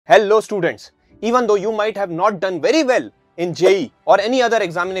Hello students, even though you might have not done very well in JEE or any other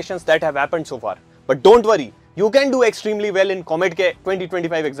examinations that have happened so far, but don't worry, you can do extremely well in COMEDK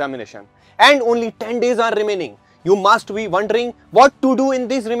 2025 examination and only 10 days are remaining. You must be wondering what to do in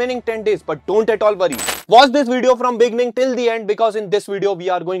these remaining 10 days, but don't at all worry. Watch this video from beginning till the end, because in this video we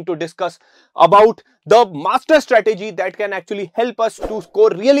are going to discuss about the master strategy that can actually help us to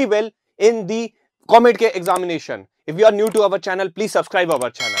score really well in the COMEDK examination. If you are new to our channel, please subscribe our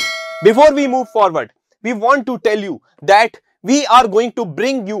channel. Before we move forward, we want to tell you that we are going to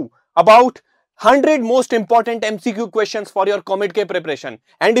bring you about 100 most important MCQ questions for your COMEDK preparation.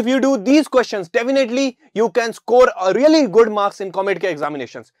 And if you do these questions, definitely you can score a really good marks in COMEDK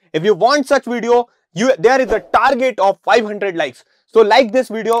examinations. If you want such video, there is a target of 500 likes. So like this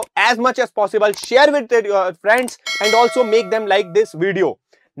video as much as possible, share with your friends and also make them like this video.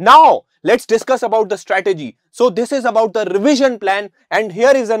 Now, let's discuss about the strategy. So this is about the revision plan, and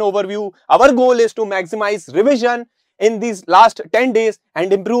here is an overview. Our goal is to maximize revision in these last 10 days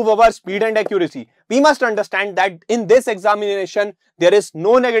and improve our speed and accuracy. We must understand that in this examination, there is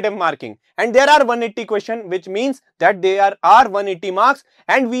no negative marking and there are 180 questions, which means that there are 180 marks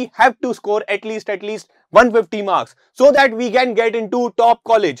and we have to score at least 150 marks so that we can get into top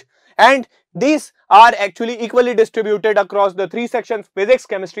college. And these are actually equally distributed across the three sections: physics,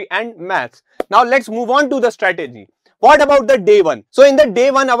 chemistry and maths. Now let's move on to the strategy. What about the day one? So in the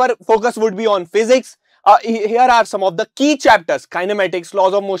day one, our focus would be on physics. Here are some of the key chapters: kinematics,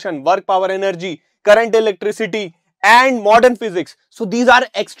 laws of motion, work, power, energy, current, electricity and modern physics. So these are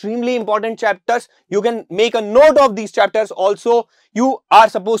extremely important chapters. You can make a note of these chapters. Also, you are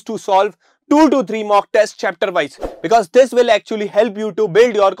supposed to solve 2 to 3 mock tests chapter wise, because this will actually help you to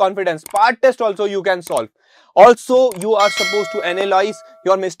build your confidence. Part test also you can solve. Also, you are supposed to analyze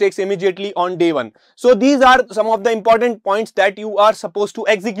your mistakes immediately on day one. So these are some of the important points that you are supposed to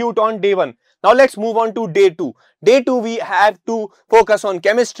execute on day one. Now let's move on to day 2. Day 2, we have to focus on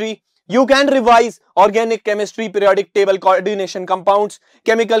chemistry. You can revise organic chemistry, periodic table, coordination, compounds,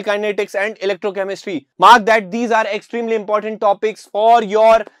 chemical kinetics and electrochemistry. Mark that these are extremely important topics for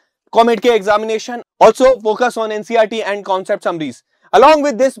your COMEDK examination. Also focus on NCERT and concept summaries. Along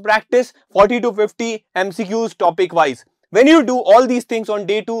with this, practice 40 to 50 MCQs topic wise. When you do all these things on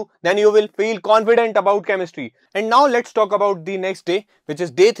day 2, then you will feel confident about chemistry. And now let's talk about the next day, which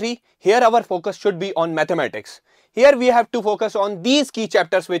is day 3. Here our focus should be on mathematics. Here we have to focus on these key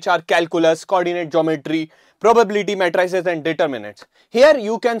chapters, which are calculus, coordinate geometry, probability matrices and determinants. Here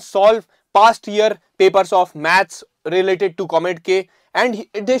you can solve past year papers of maths related to COMEDK, and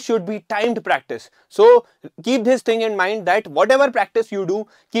this should be timed practice. So keep this thing in mind that whatever practice you do,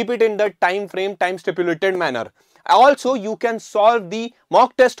 keep it in the time frame, time stipulated manner. Also, you can solve the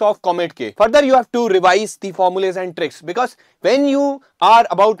mock test of COMEDK. Further, you have to revise the formulas and tricks, because when you are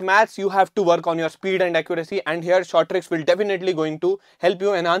about maths, you have to work on your speed and accuracy, and here short tricks will definitely going to help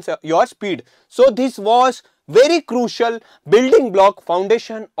you enhance your speed. So this was very crucial building block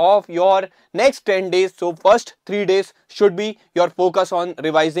foundation of your next 10 days. So first 3 days should be your focus on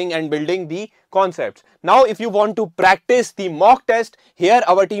revising and building the concepts. Now if you want to practice the mock test, here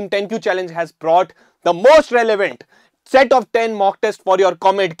our team 10Q challenge has brought the most relevant set of 10 mock tests for your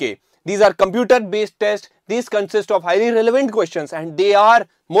COMEDK. These are computer based tests. These consist of highly relevant questions and they are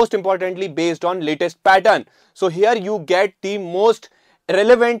most importantly based on latest pattern. So here you get the most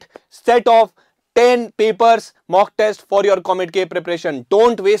relevant set of 10 papers mock test for your COMEDK preparation.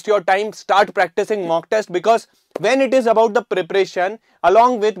 Don't waste your time, start practicing mock test, because when it is about the preparation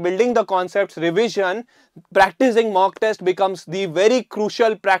along with building the concepts, revision, practicing mock test becomes the very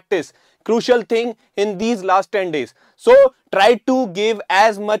crucial thing in these last 10 days. So try to give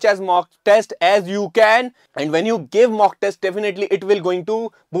as much as mock test as you can, and when you give mock test, definitely it will going to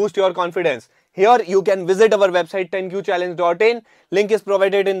boost your confidence. Here you can visit our website 10qchallenge.in. Link is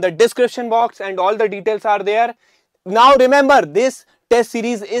provided in the description box and all the details are there. Now remember, this test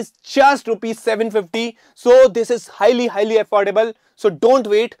series is just ₹750. So this is highly affordable. So don't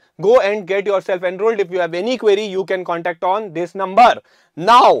wait. Go and get yourself enrolled. If you have any query, you can contact on this number.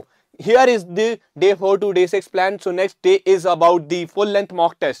 Now here is the day 4 to day 6 plan. So next day is about the full length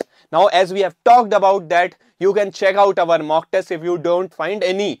mock test. Now as we have talked about that, you can check out our mock test if you don't find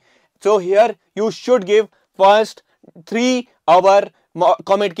any. So here you should give first 3 hour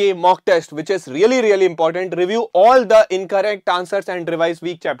COMEDK mock test, which is really important. Review all the incorrect answers and revise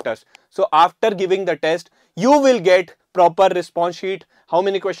weak chapters. So after giving the test, you will get proper response sheet, how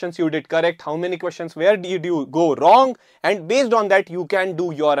many questions you did correct, how many questions where did you go wrong, and based on that you can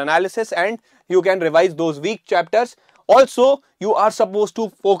do your analysis and you can revise those weak chapters. Also, you are supposed to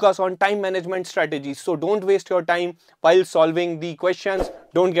focus on time management strategies. So don't waste your time while solving the questions.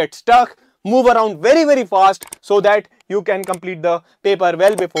 Don't get stuck. Move around very fast so that you can complete the paper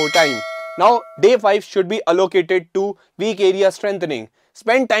well before time. Now, day 5 should be allocated to weak area strengthening.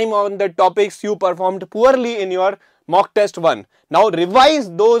 Spend time on the topics you performed poorly in your mock test 1. Now,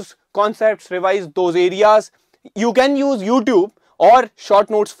 revise those concepts, revise those areas. You can use YouTube or short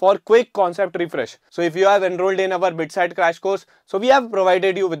notes for quick concept refresh. So if you have enrolled in our BitSat crash course, so we have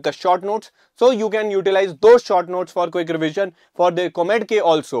provided you with the short notes, so you can utilize those short notes for quick revision for the COMEDK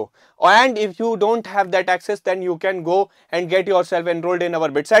also. And if you don't have that access, then you can go and get yourself enrolled in our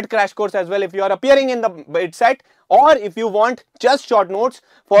BitSat crash course as well if you are appearing in the BitSat. Or if you want just short notes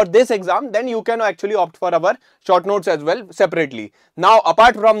for this exam, then you can actually opt for our short notes as well separately. Now,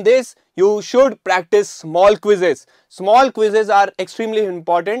 apart from this, you should practice small quizzes. Small quizzes are extremely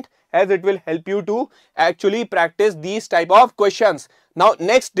important as it will help you to actually practice these type of questions. Now,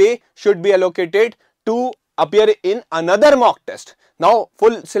 next day should be allocated to appear in another mock test. Now,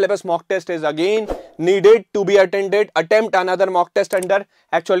 full syllabus mock test is again needed to be attended. Attempt another mock test under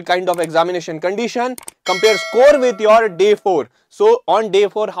actual kind of examination condition. Compare score with your day 4. So, on day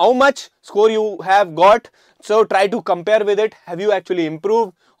 4, how much score you have got? So, try to compare with it. Have you actually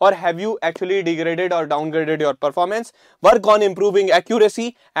improved or have you actually degraded or downgraded your performance? Work on improving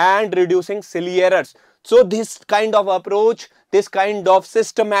accuracy and reducing silly errors. So, this kind of approach, this kind of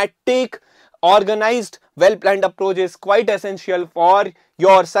systematic, organized, well-planned approach is quite essential for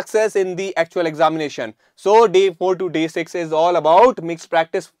your success in the actual examination. So, day 4 to day 6 is all about mixed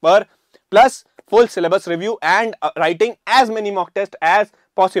practice plus full syllabus review and writing as many mock tests as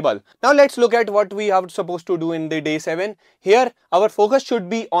possible. Now, let's look at what we are supposed to do in the day 7. Here, our focus should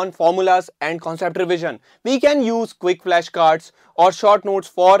be on formulas and concept revision. We can use quick flashcards or short notes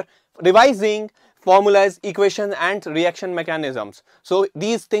for revising formulas, equations and reaction mechanisms. So,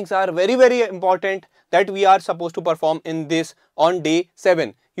 these things are very important that we are supposed to perform in this on day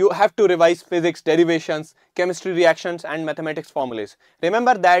 7. You have to revise physics derivations, chemistry reactions and mathematics formulas.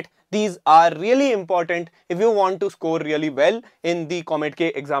 Remember that these are really important if you want to score really well in the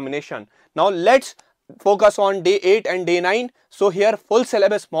COMEDK examination. Now, let's focus on day 8 and day 9. So, here full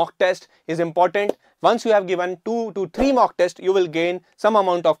syllabus mock test is important. Once you have given 2 to 3 mock tests, you will gain some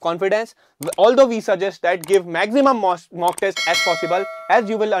amount of confidence. Although we suggest that give maximum mock test as possible, as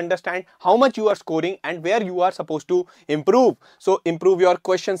you will understand how much you are scoring and where you are supposed to improve. So, improve your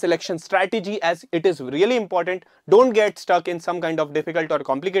question selection strategy as it is really important. Don't get stuck in some kind of difficult or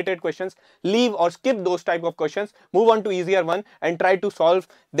complicated questions. Leave or skip those type of questions. Move on to easier one and try to solve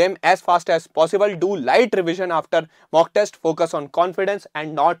them as fast as possible. Do light revision after mock test. Focus on confidence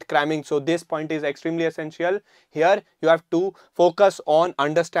and not cramming. So, this point is extremely essential. Here you have to focus on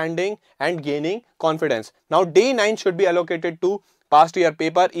understanding and gaining confidence. Now, day 9 should be allocated to past year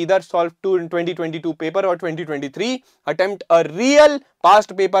paper, either solve 2022 paper or 2023. Attempt a real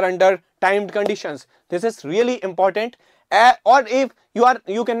past paper under timed conditions. This is really important. Or if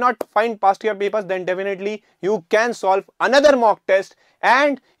you cannot find past year papers, then definitely you can solve another mock test.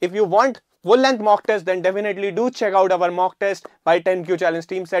 And if you want full length mock test, then definitely do check out our mock test by 10Q challenge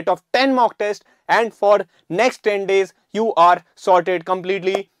team, set of 10 mock tests, and for next 10 days you are sorted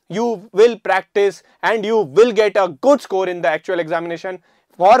completely. You will practice and you will get a good score in the actual examination.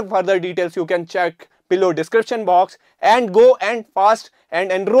 For further details, you can check below description box and go and fast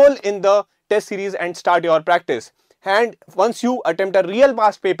and enroll in the test series and start your practice. And once you attempt a real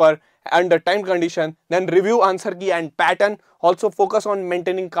past paper under time condition, then review answer key and pattern. Also focus on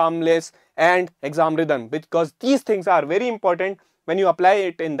maintaining calmness and exam rhythm, because these things are very important. When you apply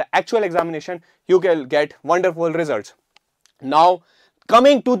it in the actual examination, you will get wonderful results. Now,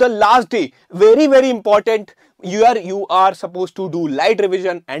 coming to the last day, very important. You are supposed to do light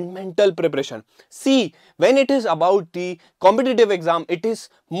revision and mental preparation. See, when it is about the competitive exam, it is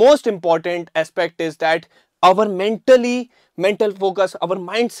most important aspect is that our mental focus, our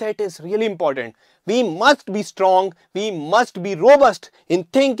mindset is really important. We must be strong, we must be robust in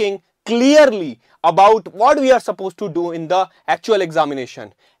thinking clearly about what we are supposed to do in the actual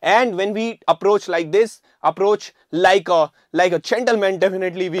examination. And when we approach like this, approach like a gentleman,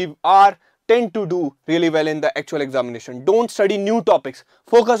 definitely we tend to do really well in the actual examination. Don't study new topics.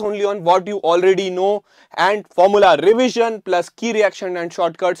 Focus only on what you already know, and formula revision plus key reaction and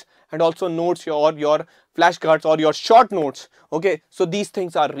shortcuts, and also notes or your flashcards or your short notes. Okay, so these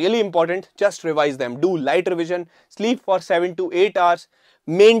things are really important. Just revise them. Do light revision. Sleep for 7 to 8 hours.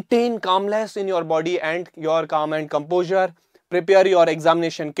 Maintain calmness in your body and your calm and composure. Prepare your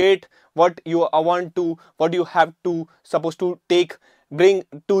examination kit. What you have to supposed to take bring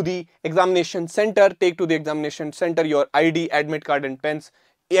to the examination center, take to the examination center your ID, admit card and pens,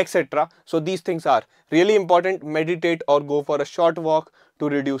 etc. So these things are really important. Meditate or go for a short walk to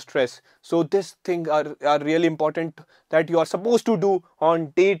reduce stress. So these things are really important that you are supposed to do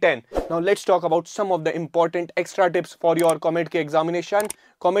on day 10. Now let's talk about some of the important extra tips for your COMEDK examination.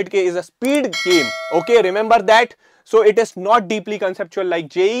 COMEDK is a speed game. Okay, remember that. So it is not deeply conceptual like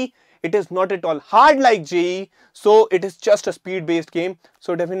JEE. It is not at all hard like JEE. So it is just a speed based game.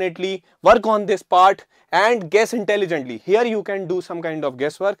 So definitely work on this part and guess intelligently. Here you can do some kind of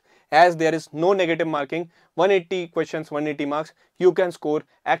guesswork as there is no negative marking. 180 questions, 180 marks. You can score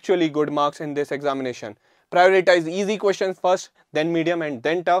actually good marks in this examination. Prioritize easy questions first, then medium and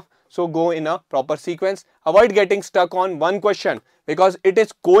then tough. So go in a proper sequence. Avoid getting stuck on one question because it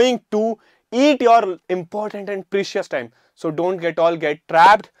is going to eat your important and precious time. So don't get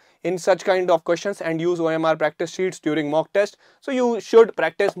trapped in such kind of questions and use OMR practice sheets during mock test. So you should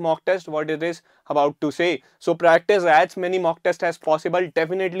practice mock test what it is about to say. So practice as many mock tests as possible.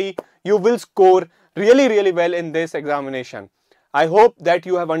 Definitely you will score really well in this examination. I hope that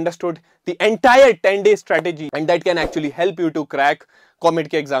you have understood the entire 10-day strategy and that can actually help you to crack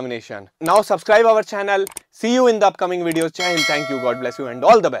COMEDK examination. Now subscribe our channel. See you in the upcoming videos. Jai Hind, thank you, God bless you and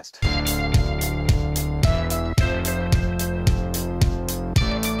all the best.